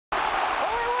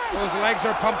Those legs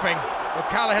are pumping.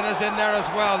 O'Callaghan is in there as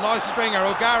well. Now Stringer,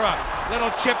 O'Gara,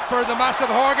 little chip for the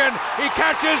massive Horgan. He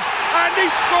catches and he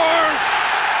scores.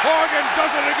 Horgan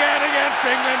does it again against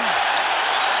England.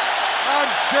 And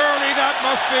surely that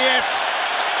must be it.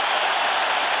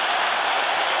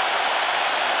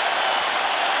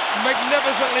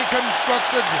 Magnificently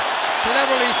constructed,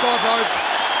 cleverly thought out,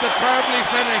 superbly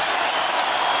finished.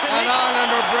 And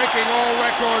Ireland are breaking all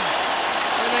records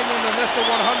in England, and this is the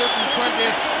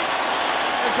 120th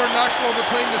international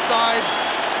between the sides,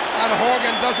 and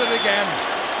Horgan does it again.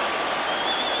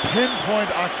 Pinpoint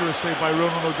accuracy by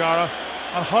Ronan O'Gara,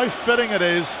 and how fitting it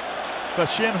is that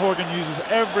Shane Horgan uses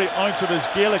every ounce of his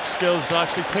Gaelic skills to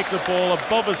actually take the ball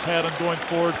above his head and going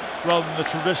forward, rather than the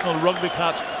traditional rugby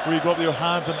catch where you go up with your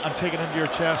hands and take it into your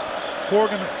chest.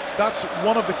 Horgan, that's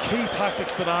one of the key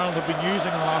tactics that Ireland have been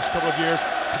using in the last couple of years,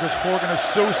 because Horgan is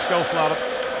so skillful at it,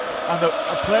 and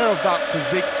a player of that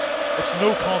physique, it's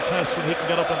no contest when he can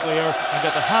get up into the air and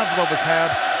get the hands above his head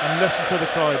and listen to the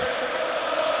crowd.